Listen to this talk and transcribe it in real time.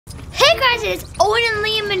Hey guys, it's Owen and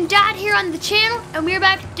Liam and Dad here on the channel, and we're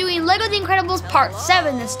back doing Lego The Incredibles Part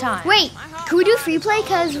 7 this time. Wait, can we do free play?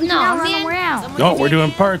 Because we can run them around. No, we're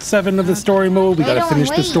doing Part 7 of the story mode. We gotta finish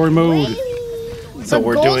the story mode. So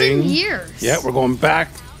we're doing... years. Yeah, we're going back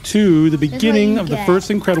to the beginning of the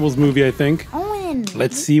first Incredibles movie, I think. Owen.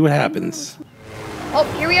 Let's see what happens. Oh,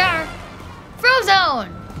 here we are. Frozone.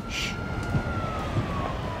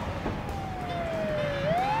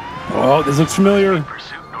 Oh, this looks familiar.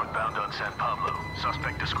 Pursuit northbound on San Pablo.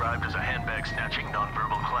 Suspect described as a handbag snatching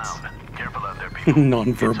nonverbal clown. Careful out there, people.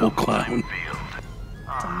 Nonverbal clown.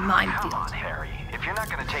 It's a minefield. Come on, Harry. If you're not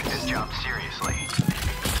going to take this job seriously,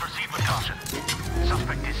 proceed with caution.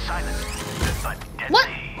 Suspect is silent, but deadly. What?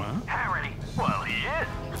 Harry? Well, he is.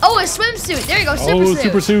 Oh, a swimsuit. There you go, super Oh, suit.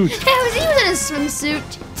 super suit. He was in a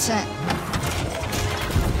swimsuit.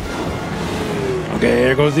 Okay,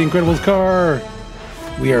 here goes the Incredibles car.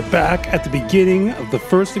 We are back at the beginning of the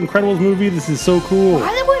first Incredibles movie. This is so cool. Why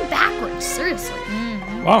are they going backwards? Seriously.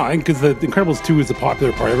 Wow, because the Incredibles 2 is the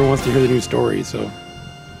popular part. Everyone wants to hear the new story, so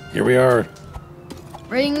here we are.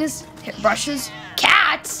 Rings, brushes,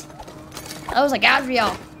 cats. That was like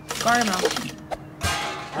Adriel. Gargamel.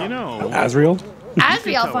 You know, Azrael?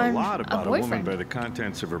 Adriel tell a found lot a about a woman boyfriend. by the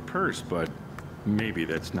contents of her purse, but maybe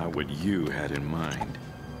that's not what you had in mind.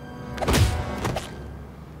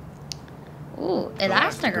 Ooh,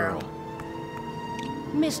 Elastigirl.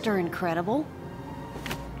 Mr. Incredible.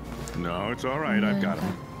 No, it's all right. I've got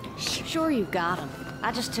him. Sure you've got him.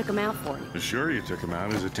 I just took him out for you. Sure, you took him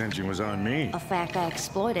out. His attention was on me. A fact I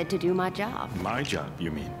exploited to do my job. My job,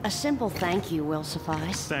 you mean? A simple thank you will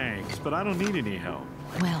suffice. Thanks, but I don't need any help.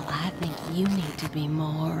 Well, I think you need to be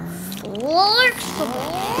more... Flexible.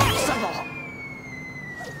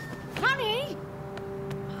 Honey!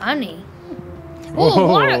 Honey. Whoa, Ooh,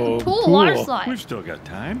 water, pool, cool. water slide. We've still got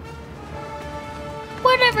time.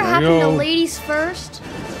 Whatever There we happened to go. ladies first?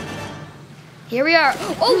 Here we are.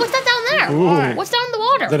 Oh, what's that down there? Ooh. What's down in the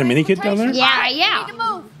water? Is that a mini kit down there? Yeah.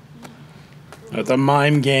 That's a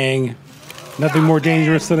mime gang. Nothing more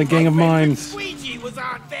dangerous than a gang of mimes. We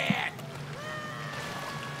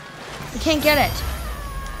can't get it.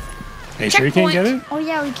 Hey, sure you can't get it? Oh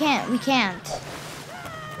yeah, we can't. We can't.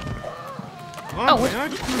 Oh, we're gonna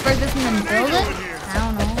break this and then build it? I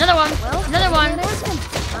don't know. Another one. Another one.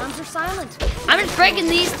 Arms are silent. I'm just breaking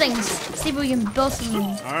these things. See if we can build some.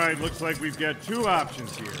 All right, looks like we've got two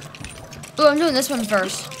options here. Ooh, I'm doing this one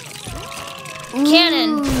first.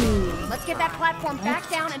 Cannon. Let's get that platform back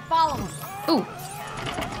down and follow him. Ooh.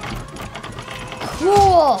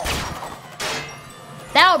 Cool.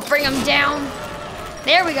 That'll bring them down.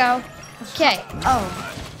 There we go. Okay. Oh,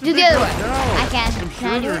 Do the other one. I can.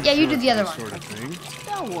 Can I do it? Yeah, you do the other one. Sort of thing.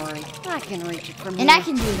 Don't worry. I can reach it from And here. I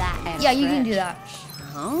can do that. At a Yeah, you can do stretch. that.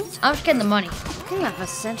 Huh? I'm just getting the money. Kind of a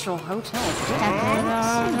central hotel.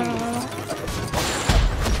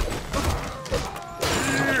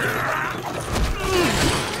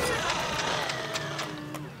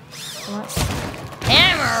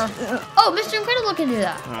 Hammer. Oh, Mr. Incredible can do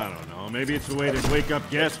that. I don't know. Maybe it's a way to wake up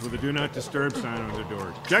guests with a do not disturb sign on their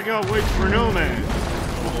door. Check out waits for no man.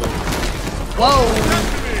 Whoa.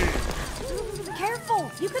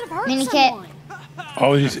 Careful! You could have hurt Mini kit. someone.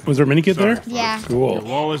 Oh, was there a mini kit there? Yeah. The Cool.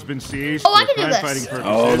 wall has been seized Oh, I for can do crime this. fighting purposes.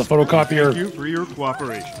 Oh, the photocopier. Thank you for your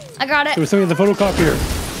cooperation. I got There it. was something at the photocopier.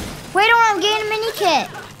 Wait, I'm getting a mini kit.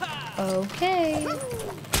 Okay.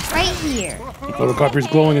 Right here. The photocopier's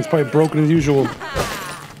glowing. It's probably broken as usual.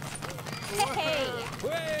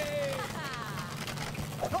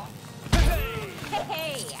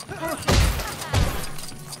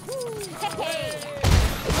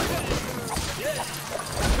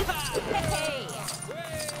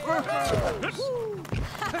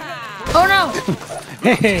 Oh no.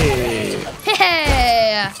 Hey!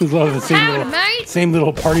 Hey. There's a lot of the Howdy, mate. same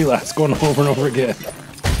little party laughs going over and over again. It's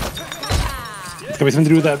got something to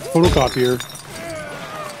do with that photocopier.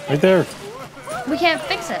 Right there. We can't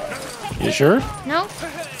fix it. You sure? No?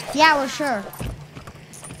 Yeah, we're sure.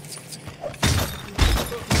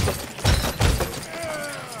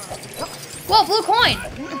 Whoa, blue coin.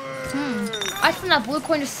 I found that blue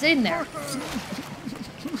coin just sitting there.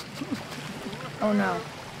 Oh no.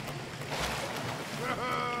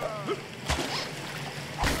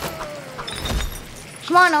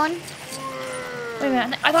 Come on, Owen. Wait a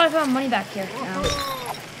minute. I thought I found money back here. No.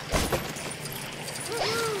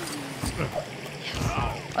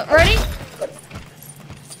 Ready?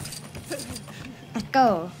 Let's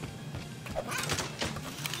go.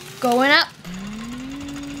 Going up.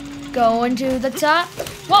 Going to the top.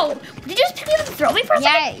 Whoa! Did you just pick me up and throw me for a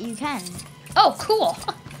second? Yeah, you can. Oh, cool.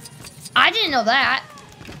 I didn't know that.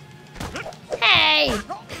 Hey!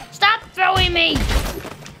 Stop me!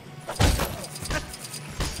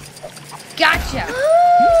 Gotcha!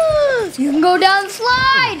 You can go down the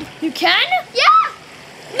slide. You can? Yeah.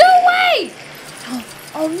 No way!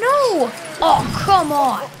 Oh no! Oh, come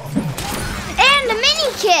on! And the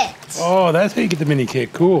mini kit. Oh, that's how you get the mini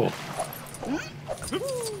kit. Cool.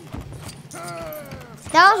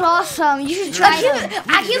 That was awesome. You should try it.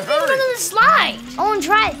 I can't believe it on the slide! Oh, and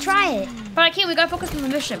try it. Try it. But I can't, we gotta focus on the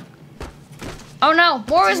mission. Oh no,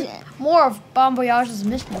 more of Bomb Voyage's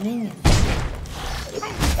mission minions.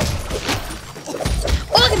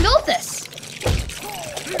 Oh, I can build this!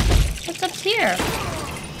 What's up here?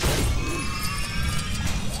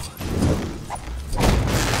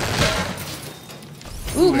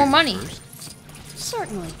 Ooh, more money.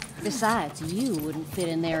 Certainly. Besides, you wouldn't fit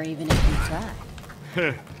in there even if you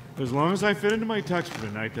tried. As long as I fit into my tux for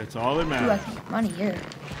the night, that's all that Ooh, I matters. can get money here.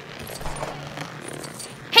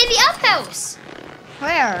 Hey, the up house!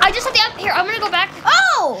 Where? I just had the up here. I'm gonna go back.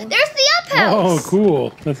 Oh. There's the up house! Oh,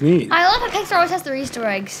 cool. That's neat. I love how Pixar always has their Easter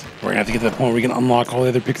eggs. We're gonna have to get to the point where we can unlock all the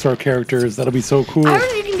other Pixar characters. That'll be so cool. I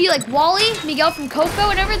remember you can be like Wally, Miguel from Coco,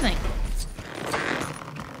 and everything.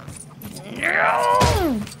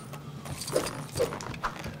 No!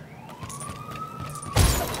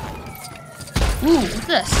 Ooh, what's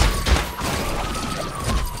this?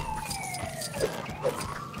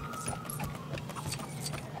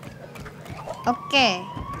 Okay.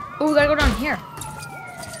 Ooh, we gotta go down here.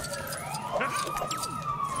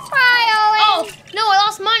 Hi, Owen. Oh, no, I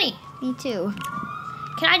lost money. Me too.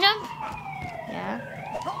 Can I jump? Yeah.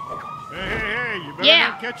 Hey, you better Yeah.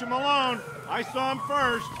 not catch him alone. I saw him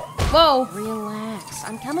first. Whoa. Relax.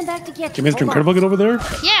 I'm coming back to get Can you. Mr. Hold on. Incredible get over there?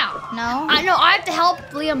 Yeah. No. I know, I have to help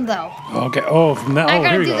Liam, though. Okay. Oh, from that. I Oh, gotta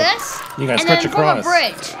here we do go. this. You gotta and stretch then form across. a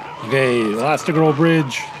bridge. Okay, Elastigirl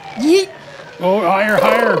bridge. Yeet. Oh, higher,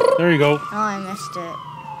 higher. There you go. Oh, I missed it.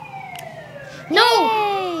 No!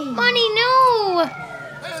 Yay. Money, no!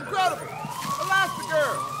 Hey, Incredible!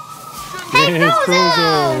 Elastigirl! Hey,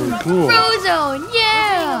 Frozone. Cool. Frozone, A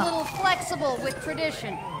yeah! little flexible with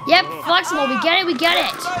tradition. Yep, flexible, we get it, we get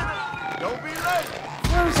it. Don't be late!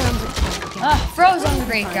 Frozone's a great guy. Frozone's a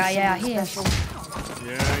great guy, yeah, he is.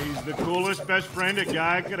 Yeah, he's the coolest best friend a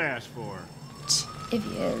guy could ask for. If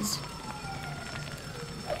he is.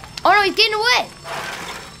 Oh no, he's getting away!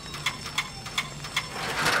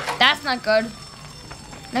 That's not good.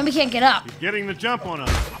 Then we can't get up. He's getting the jump on us.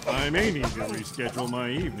 I may need to reschedule my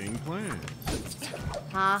evening plans.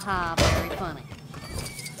 Ha ha, very funny.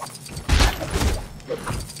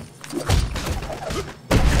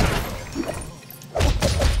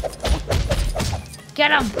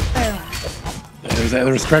 Get him! There's that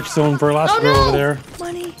other stretch zone for Elastigirl Oh, no. over there.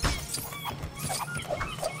 Money.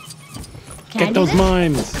 Can I Get do those this?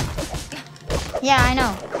 mines. Yeah, I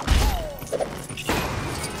know.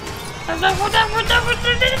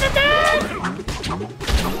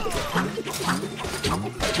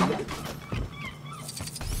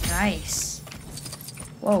 Nice.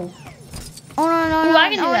 Whoa. Oh no no Ooh, no I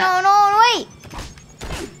can do no that. no no wait.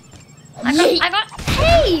 I got,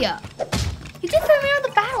 hey! You did throw me out of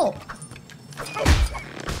the battle.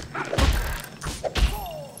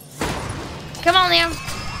 Come on, Liam.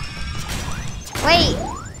 Wait.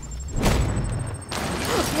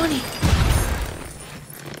 Oh, money.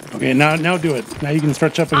 Okay, now do it. Now you can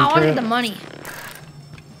stretch up Oh, and I want to carry get the it. money.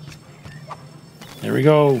 There we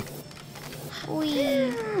go.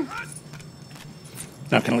 Wee.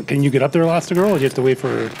 Now can you get up there, Elastigirl? Or do you have to wait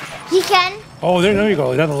for? He can. Oh, there you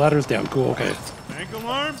go. Now the ladder's down. Cool. Okay. Tank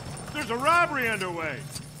alarm? There's a robbery underway.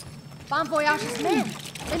 Bomb Voyage's men.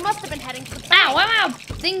 They must have been heading to the Ow, why am I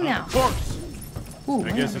thing now? Of course. Ooh,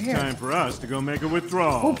 I guess it's time for us to go make a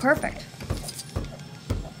withdrawal. Oh, perfect.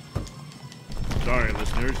 Sorry,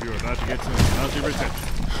 listeners, you're about to get some lousy reception.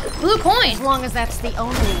 Blue coin. As long as that's the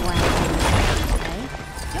only landing, okay?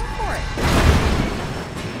 Go for it.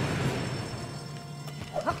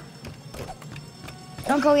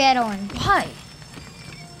 Don't go yet, Owen. Why?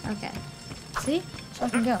 Okay. See? So I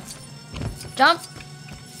can go. Jump.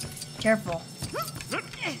 Careful.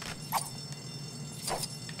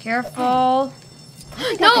 Careful.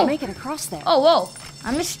 I can No! make it across there. Oh, whoa.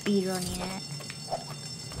 I'm just speedrunning it.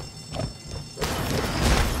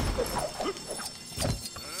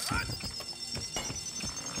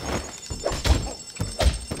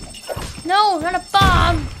 No, not a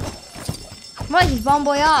bomb. What is Bomb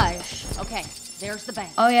Voyage? Okay, there's the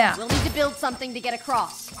bank. Oh, yeah. We'll need to build something to get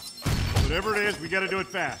across. Whatever it is, we gotta do it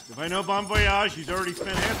fast. If I know Bomb Voyage, he's already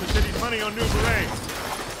spent half the city's money on new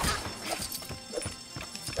berets.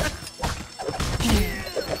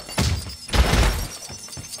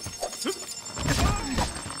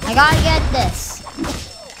 I gotta get this.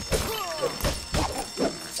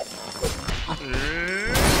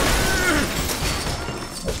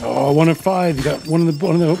 Oh, 1 of 5. You got one of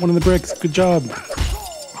the bricks. Good job.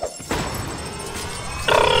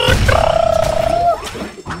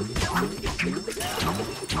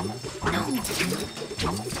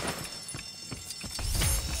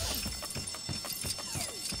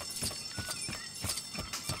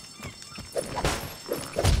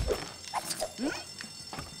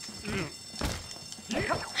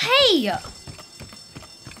 Hey!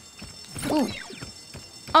 Ooh.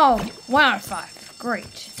 Oh, 1 out of 5. Great.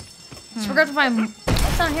 Just forgot to find.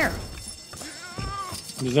 What's down here?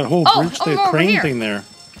 There's that whole bridge more over crane here. thing there.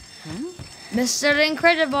 Mr.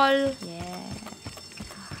 Incredible. Yeah.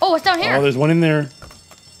 Oh, what's down here? Oh, there's one in there.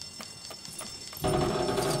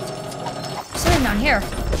 Something down here.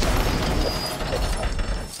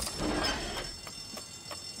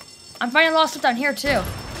 I'm finding a lot of stuff down here too.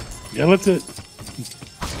 Yeah, let's it.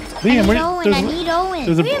 I Liam, need Owen. I need Owen.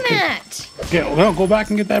 there's a, Wait a minute. Okay, well, go back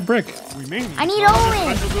and get that brick. We may need I need some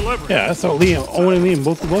Owen. special delivery. Yeah, so Liam, Owen and Liam,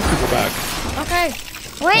 both people back. Okay,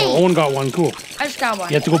 Wait. Oh, Owen got one. Cool. I just got one.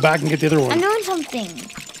 You have to go back and get the other I'm one. doing something.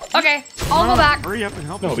 Okay, I'll go back. Hurry up and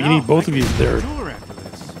help No, us you out. need both I of you can there. use the jeweler after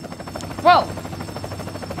this. Whoa.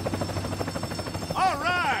 All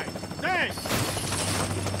right. Thanks.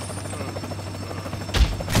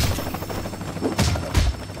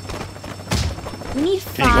 We need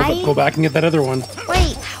Okay, 5. go back and get that other one.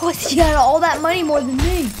 Wait. What's you got all that money more than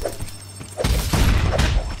me?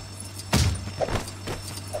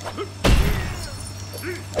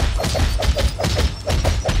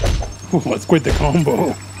 Ooh, that's quite the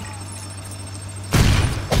combo.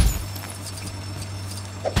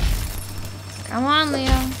 Come on,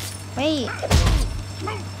 Leo. Wait.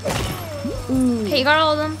 Okay, you got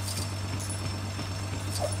all of them?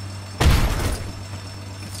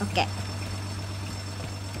 Okay.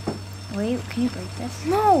 Wait, can you break this?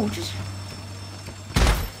 No, just.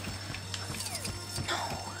 No.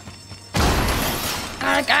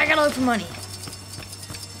 I gotta look for money.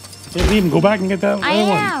 Hey, Liam, go back and get that I other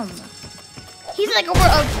one. am. He's like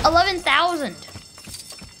over 11,000.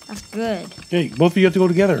 That's good. Okay, both of you have to go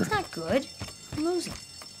together. That's not good. I'm losing.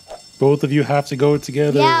 Both of you have to go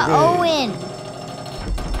together. Yeah, Hey. Owen.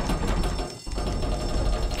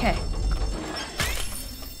 Okay.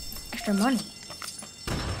 Extra money.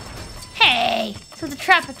 Hey, so it's a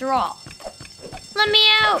trap after all. Let me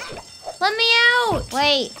out. Let me out.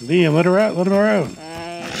 Wait. Liam, let her out. Let her out.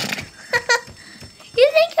 You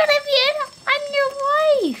think you're gonna be in? I'm your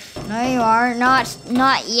wife. No, you are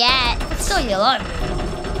not yet. But still, you love me.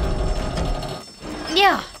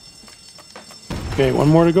 Yeah. Okay, one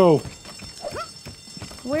more to go.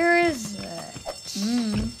 Where is it?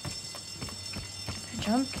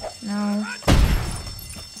 Jump? No.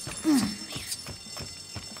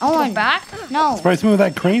 Owen. Go back? No. Probably some of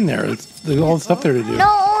that crane there. There's all the stuff there to do. No,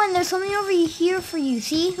 Owen. There's something over here for you.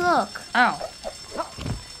 See? Look. Oh.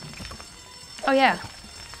 Oh yeah.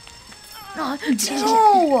 No.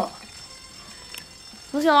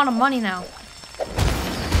 Losing a lot of money now.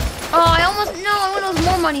 Oh, I want to lose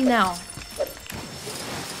more money now.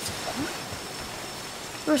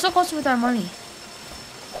 We were so close with our money.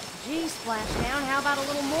 Gee, Splashdown, how about a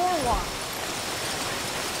little more water?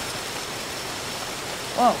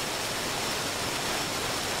 Whoa.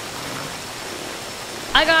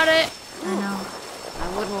 I got it. I know.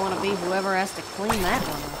 I wouldn't want to be whoever has to clean that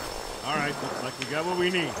one up. All right, looks like we got what we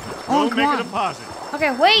need. Oh, Go come make on. a deposit.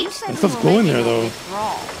 Okay, wait. That stuff's glowing there, though.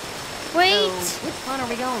 Wait. So, which one are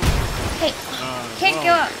we going? Hey, can't well,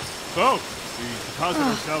 go up. So, we deposit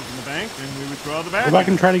ourselves in the bank, and we withdraw the bag. Go back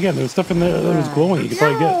and try it again. There was stuff in there that was glowing. You could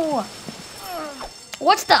probably get. No.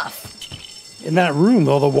 What stuff? In that room,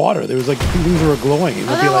 all the water, there was like two things that were glowing. It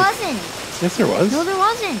No, would be there like, wasn't. yes, there was. No, there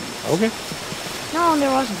wasn't. Okay. No,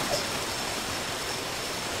 there wasn't.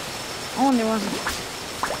 Oh, there wasn't.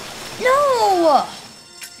 No.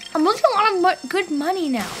 I'm losing a lot of good money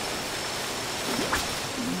now.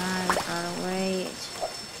 I gotta wait.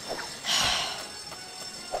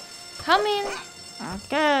 Come in.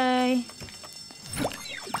 Okay.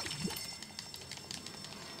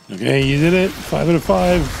 Okay, you did it. 5 out of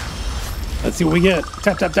 5. Let's see what we get.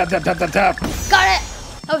 Tap, tap, tap, tap, tap, tap, tap. Got it.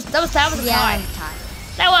 That was a Yeah, tie. I'm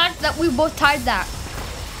tired. That we both tied that.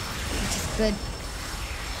 Which is good.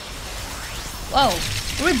 Whoa.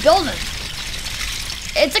 What are we building?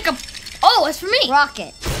 It's like a. Oh, it's for me.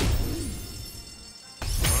 Rocket.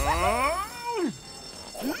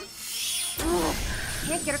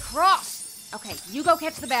 Can't get across. Okay, you go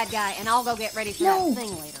catch the bad guy, and I'll go get ready for No. that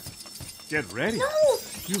thing later. Get ready. No.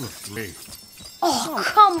 You look great. Oh,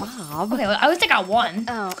 come. Bob. Okay, well, I think I won.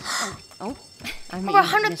 I mean, Over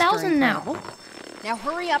 100,000 Mr. now. Incredible. Now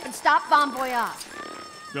hurry up and stop Bomb Voyage.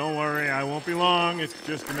 Don't worry, I won't be long. It's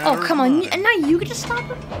just a matter Oh, come on. of time. And now you get to stop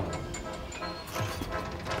him?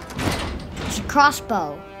 It's a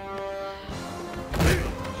crossbow.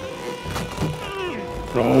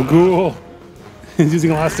 Oh, cool. He's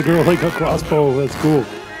using Elastigirl like a crossbow. That's cool.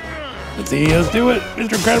 Let's see. Let's do it.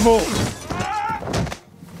 Mr. Incredible.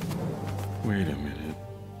 Wait a minute.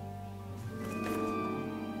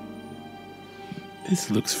 This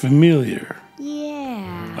looks familiar.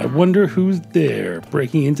 Yeah. I wonder who's there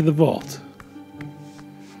breaking into the vault.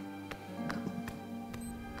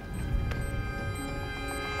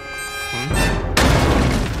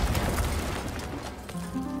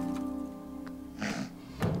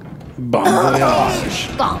 Bomb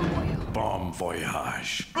Voyage. Bomb Voyage. Bomb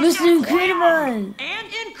Voyage. Mr. Incredible. And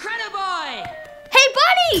Incrediboy! Hey,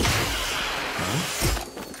 buddy!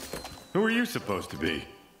 Who are you supposed to be?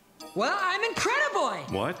 Well, I'm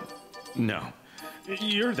Incrediboy! What? No.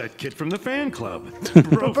 You're that kid from the fan club.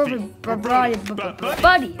 Buddy.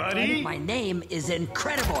 Buddy? My name is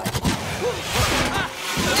Incrediboy.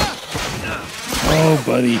 Oh,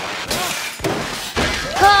 buddy.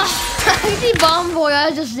 I see Bomb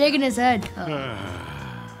Voyage just shaking his head. I'm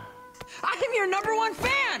your #1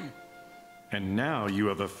 fan! And now you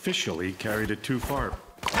have officially carried it too far.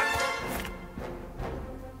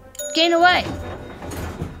 Gain away.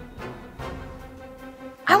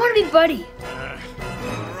 I want to be Buddy.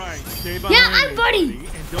 All right, stay behind Yeah, I'm me, Buddy. And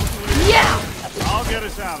don't do anything. Yeah. I'll get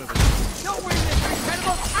us out of this. Don't worry, Mr.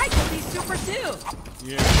 Incredible. I can be super too.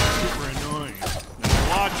 Yeah, super annoying. Now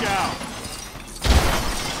watch out.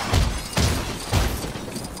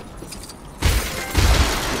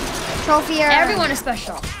 Trophy. Everyone is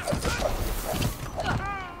special.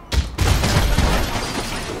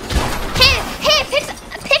 Hey,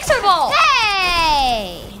 Pixar ball.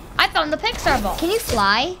 Hey! I found the Pixar ball. Can you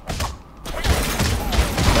fly?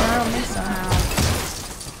 I don't think so.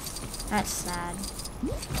 That's sad.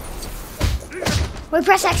 Wait,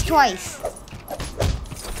 press X twice.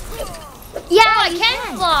 Yeah, I you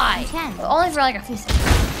can fly. You can. But only for like a few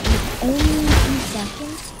seconds. Only a few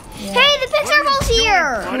seconds? Yeah. Hey, the Pixar ball's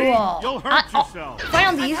here! Buddy, Cool. you'll hurt yourself.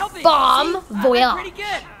 Find these Helping. Bomb See? I'm Voyage. pretty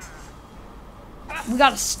good. We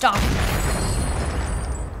gotta stop him.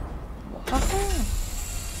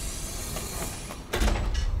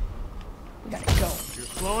 We gotta go. You're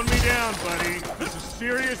slowing me down, buddy. This is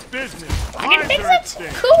serious business. I can Lives are at fix stake.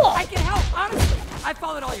 it. Cool. I can help, honestly. I've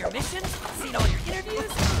followed all your missions, seen all your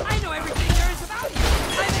interviews. I know everything there is about you.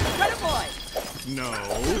 I'm Incrediboy. No,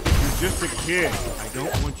 you're just a kid. I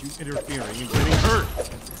don't want you interfering and getting hurt.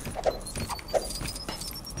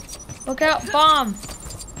 Look out, bomb.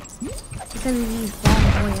 Because of these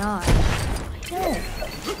Bomb Voyage.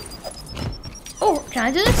 Oh, can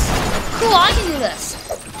I do this? Cool, I can do this.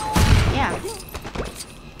 Yeah.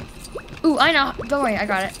 Ooh, I know. Don't worry, I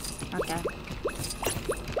got it. Okay.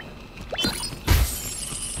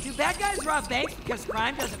 Do bad guys rob banks because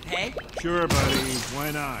crime doesn't pay? Sure, buddy. Why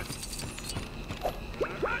not?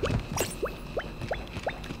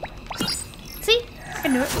 See? I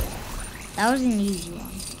can do it. That was an easy one.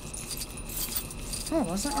 Oh, it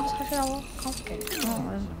wasn't? I was actually a little complicated. No, it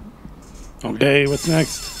wasn't. Okay, what's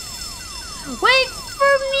next? Wait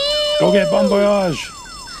for me! Go get Bomb Voyage.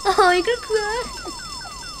 Oh, you could cry.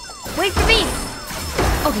 Wait for me!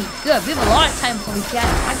 Okay, good. We have a lot of time before we get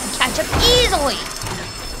I can catch up easily.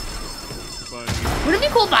 Buddy, Would it be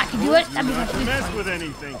cool if I could do it? That'd be not to much mess fun. with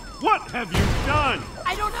anything. What have you done?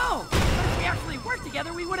 I don't know. But if we actually worked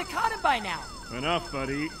together, we would have caught him by now. Enough,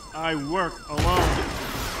 buddy. I work alone.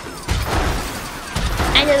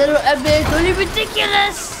 And a little absolutely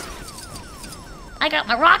ridiculous. I got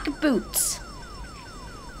my rocket boots.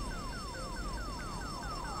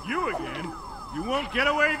 You again? You won't get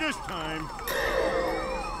away this time.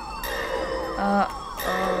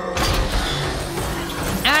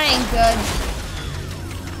 That ain't good.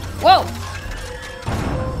 Whoa!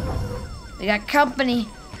 We got company.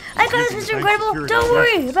 I got this, Mr. Incredible. Security. Don't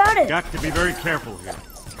worry about it. Got to be very careful here.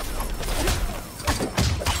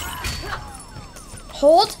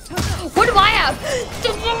 Hold. What do I have?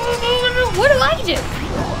 What do I do?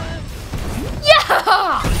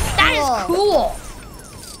 Yeah! That is cool.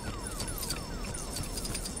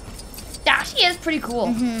 That she is pretty cool.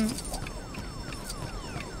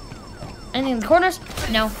 Anything in the corners?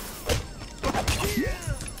 No.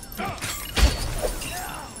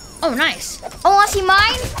 Oh, nice. Oh, want to see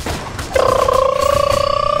mine?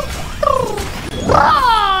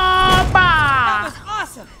 That was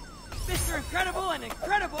awesome. Mr. Incredible and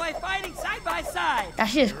Incrediboy fighting side by side. That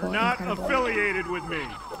shit is cool. Not Incredible. affiliated with me.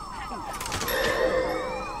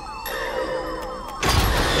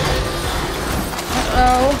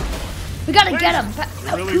 Uh-oh. We gotta get him.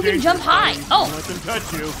 You're really Who can jump high? dangerous, Oh. Don't let them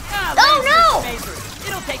touch you. Ah, Oh, no! lasers, phasers.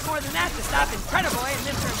 It'll take more than that to stop Incrediboy and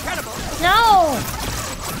Mr. Incredible. No.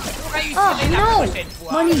 Oh, no.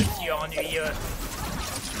 Money.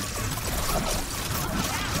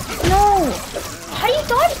 No. How do you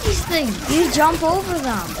dodge these things? You jump over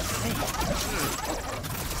them.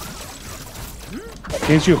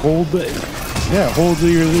 Can't you hold the... Yeah, hold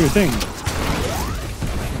your thing.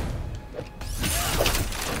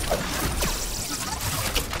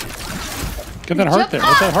 Get that heart there.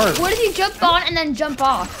 What's that heart? What if you jump on and then jump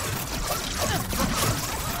off?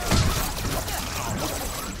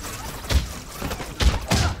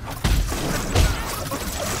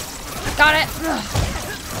 Got it.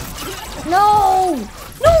 Ugh. No.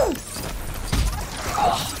 No.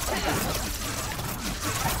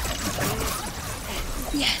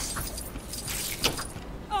 Yes.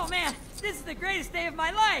 Oh man, this is the greatest day of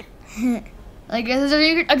my life. I guess there's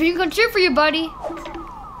a dream come true for you, buddy.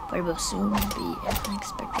 But it will soon be an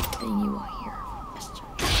unexpected thing you will hear, Mr.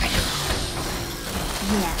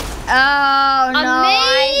 Yeah. Oh A no,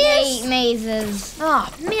 I maze? hate mazes. Oh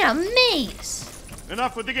man, a maze.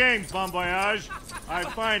 Enough with the games, Bomb Voyage. I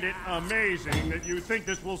find it amazing that you think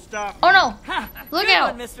this will stop. Oh no. Ha! Look Good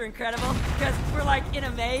out. one, Mr. Incredible. Because we're like in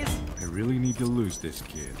a maze. I really need to lose this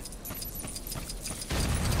kid.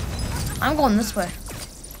 I'm going this way.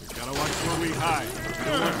 We gotta watch where we hide. We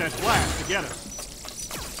don't want that blast to get us.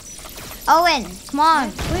 Owen, come on.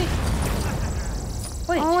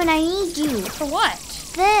 Wait. Owen, I need you. For what?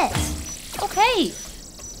 This. Okay.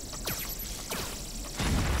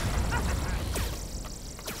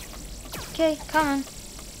 Okay, coming.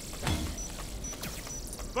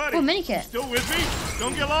 Buddy, Oh, mini kit. still with me?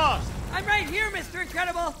 Don't get lost. I'm right here, Mr.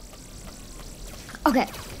 Incredible. Okay.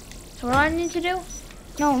 So what do I need to do?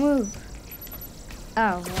 No, move.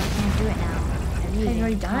 Oh, well, I can't do it now. Have you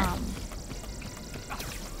already done it?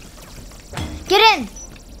 Get in!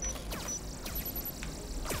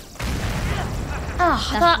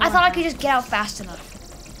 Oh, I thought I could just get out fast enough.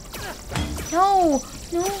 No,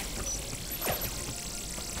 no.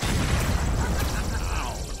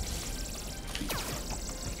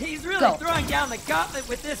 He's really Go. throwing down the gauntlet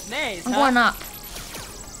with this maze, I'm huh? going up.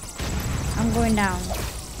 I'm going down.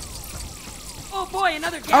 Oh boy,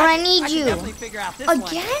 another gadget. I need I can you. definitely figure out this one.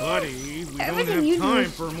 Again? Buddy, we Everything don't you have do time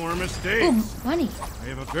is- for more mistakes. Ooh, money. I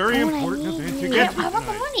have a very Oh, I important need event to you. Yeah, get to I want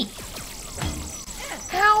the tonight. money.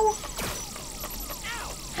 How?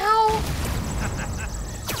 How?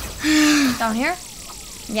 Down here?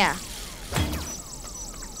 Yeah.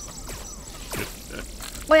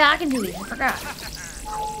 Oh yeah, I can do these. I forgot.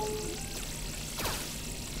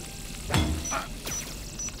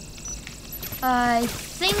 I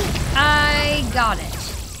think I got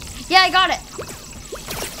it. Yeah, I got it.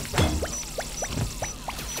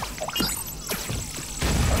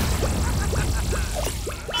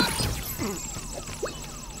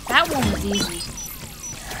 That one was easy.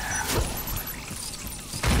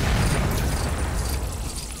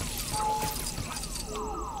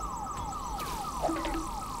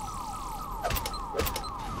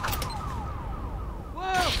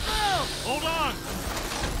 Whoa, Hold on.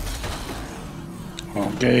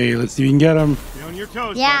 Okay, let's see if we can get him. Be on your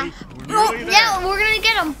toes, Yeah. buddy. We're Oh, nearly there. yeah, we're gonna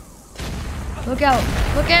get him. Look out!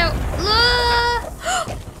 Look out! Look!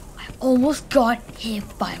 I almost got hit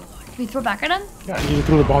by one. Can we throw back at him? Yeah, you need to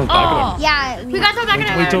throw the bombs back at him. Yeah. We gotta throw back at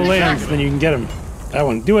him. Wait till it lands, then you can get him. That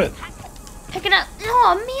one, do it. Pick it up.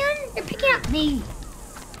 Oh man, you're picking up me.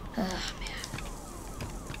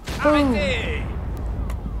 Boom.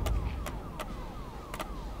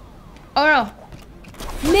 Oh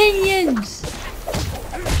no. Minions.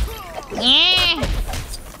 Yeah.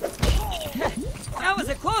 That was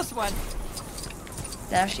a close one.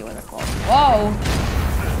 That actually wasn't close. Whoa.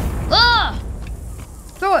 Ah!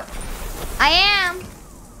 Throw it. I am.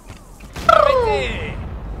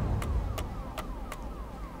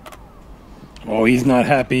 Oh, he's not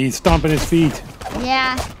happy. He's stomping his feet.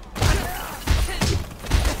 Yeah.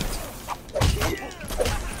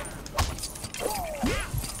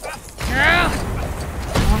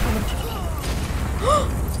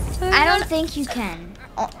 I don't think you can.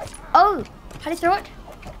 Oh. How do you throw it?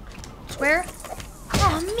 Square?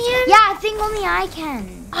 Oh man. Yeah, I think only I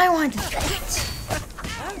can. I wanted to throw it.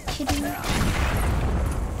 I'm kidding.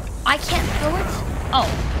 I can't throw it? Oh.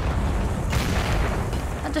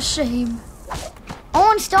 That's a shame.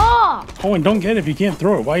 Owen, stop! Oh, and don't get it if you can't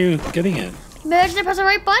throw it. Why are you getting it? Imagine I press the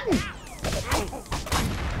right button.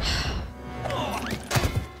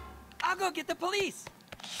 I'll go get the police.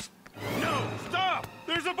 No, stop!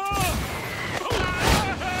 There's a bomb!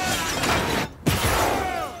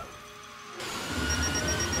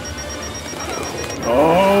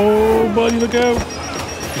 buddy, look out!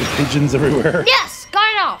 There's pigeons everywhere. Yes, got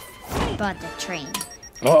it off. But the train.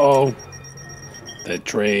 Uh-oh. The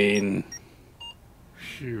train.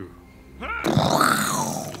 Phew.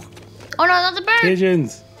 Oh no, not the bird.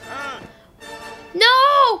 Pigeons.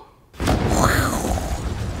 No!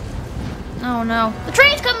 Oh no. The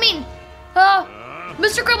train's coming!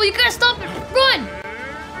 Mr. Incredible, you gotta stop it! Run!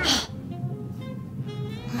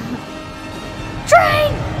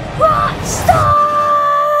 Train! Run! Stop!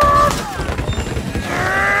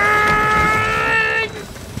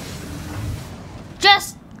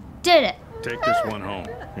 Just did it. Take this one home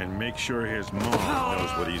and make sure his mom knows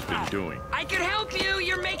what he's been doing. I can help you.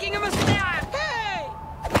 You're making a mistake. Hey!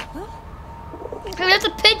 Hey, that's a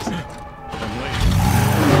pigeon. I'm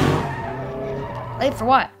late. Late for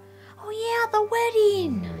what? Oh yeah, the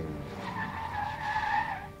wedding.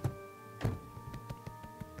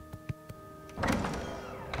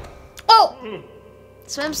 Oh!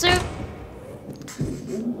 Swimsuit.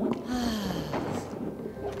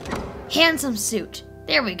 Handsome suit.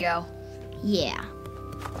 There we go. Yeah.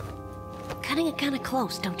 Cutting it kind of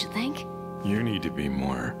close, don't you think? You need to be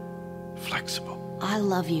more flexible. I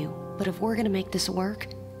love you, but if we're gonna make this work,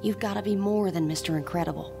 you've got to be more than Mr.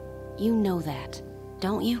 Incredible. You know that,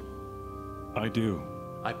 don't you? I do.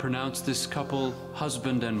 I pronounce this couple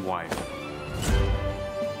husband and wife.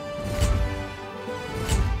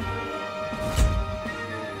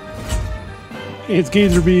 It's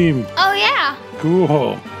Gazer Beam. Oh yeah.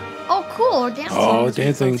 Cool. Oh cool, we're dancing. Oh, We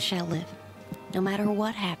dancing. both shall live, no matter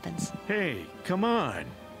what happens. Hey, come on.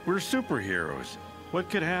 We're superheroes. What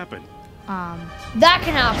could happen? That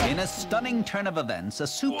can happen. In a stunning turn of events, a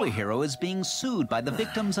superhero is being sued by the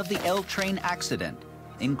victims of the L train accident.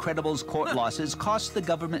 Incredible's court losses cost the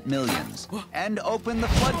government millions and open the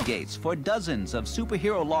floodgates for dozens of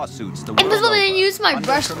superhero lawsuits the world Invisible over. didn't use my Under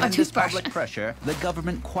brush, my tremendous toothbrush. public pressure, the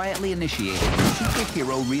government quietly initiated the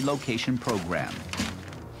superhero relocation program.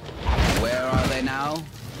 Where are they now?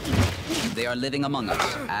 They are living among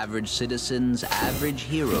us, average citizens, average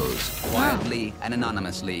heroes, quietly and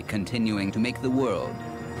anonymously continuing to make the world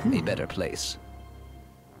a better place.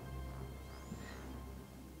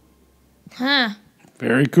 Huh.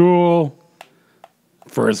 Very cool.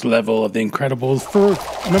 First level of the Incredibles. First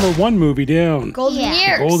 #1 movie down. Golden Yeah.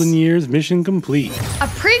 years. Golden Years mission complete. A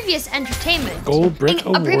previous entertainment. Gold brick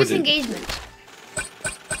A previous awarded. engagement.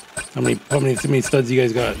 How many studs you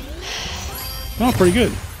guys got? Oh, pretty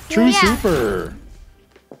good. True Yeah. Super.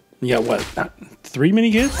 You got what? 3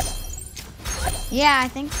 mini kits? Yeah, I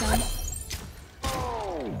think so.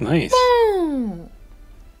 Nice. Boom.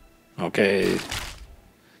 Okay.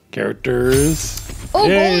 Characters. Oh,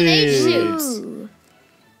 Yay. Golden Age suits.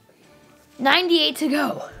 98 to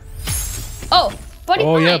go. Oh, Buddy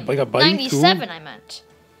Oh, Pie. yeah, like a Buddy, 97, cool. I meant.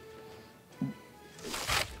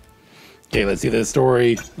 Okay, let's see the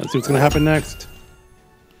story. Let's see what's gonna happen next.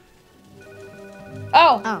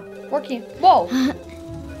 Oh. Oh. Working. Whoa.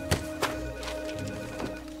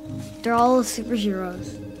 They're all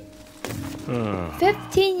superheroes.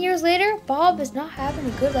 15 years later, Bob is not having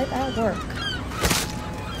a good life at work.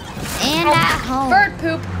 And at home. Bird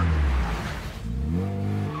poop.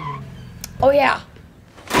 Oh, yeah.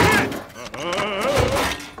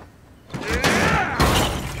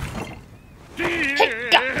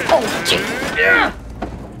 Hiccup. Oh, gee. Yeah.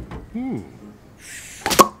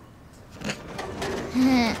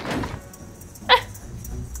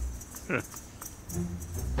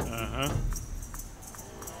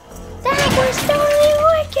 That was totally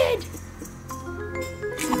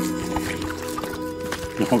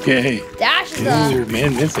wicked. Okay. Dash is Ooh,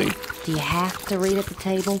 man missing. Do you have to read at the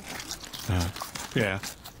table? Yeah.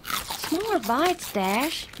 Smaller bites,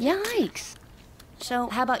 Dash. Yikes. So,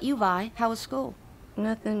 how about you, Vi? How was school?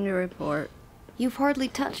 Nothing to report. You've hardly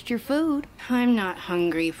touched your food. I'm not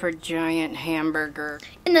hungry for giant hamburger.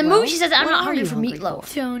 In the Well, movie, she says, I'm what not are hungry you for hungry meatloaf.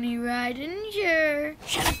 for? Tony Ridinger.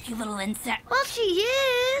 Shut up, you little insect. Well, she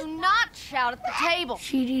is. Do not shout at the table.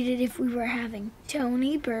 She'd eat it if we were having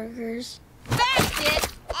Tony burgers. That's it.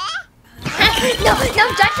 No,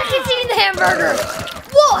 Jackson keeps eating the hamburger.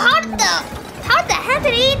 Whoa, how the heck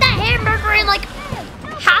did he eat that hamburger in like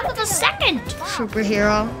half of a second?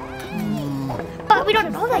 Superhero. But we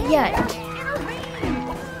don't know that yet.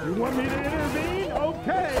 You want me to intervene?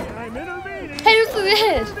 Okay, I'm intervening. Hey, look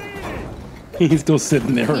at this. He's still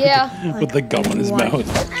sitting there Yeah. with the gum in his mouth.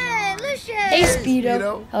 Hey, Lucius. Hey,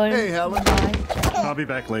 Speedo. Helen. Hey, Helen. I'll be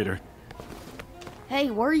back later.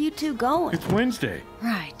 Hey, where are you two going? It's Wednesday.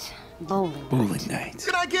 Right. Bowling. Bowling night.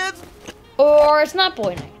 Good night, kids. Or it's not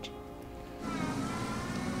boy night.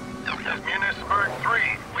 Munisburg 3,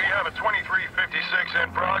 we have a 2356 in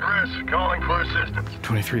progress, calling for for assistance.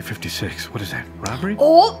 2356. What is that? Robbery?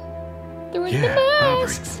 Oh! They're in the robbery.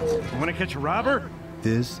 masks. You want to catch a robber?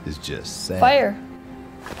 This is just sad. Fire.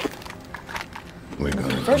 We're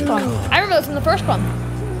gonna First one. I remember this from the first one.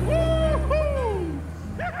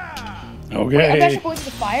 Okay. Wait, I guess you're going to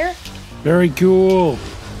the fire? Very cool.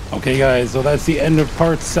 Okay, guys, so that's the end of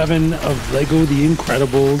part 7 of Lego The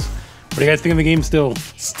Incredibles. What do you guys think of the game still?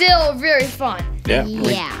 Still very fun. Yeah.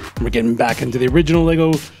 Yeah. We're getting back into the original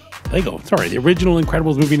the original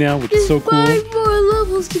Incredibles movie now, which is so cool. 5 more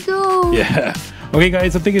levels to go. Yeah. Okay,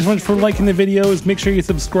 guys, so thank you so much for liking the videos. Make sure you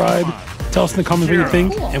subscribe. Tell us in the comments what you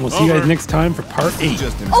think, and we'll see you guys next time for part 8.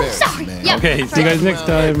 Oh, sorry. Yeah. Okay, see you guys next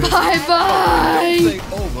time. Bye-bye. Say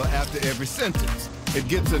over after every sentence. It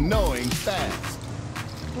gets annoying fast.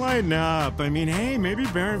 Lighten up. I mean, hey, maybe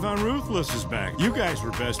Baron Von Ruthless is back. You guys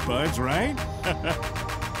were best buds, right?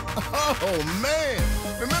 Oh, man.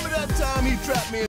 Remember that time he trapped me in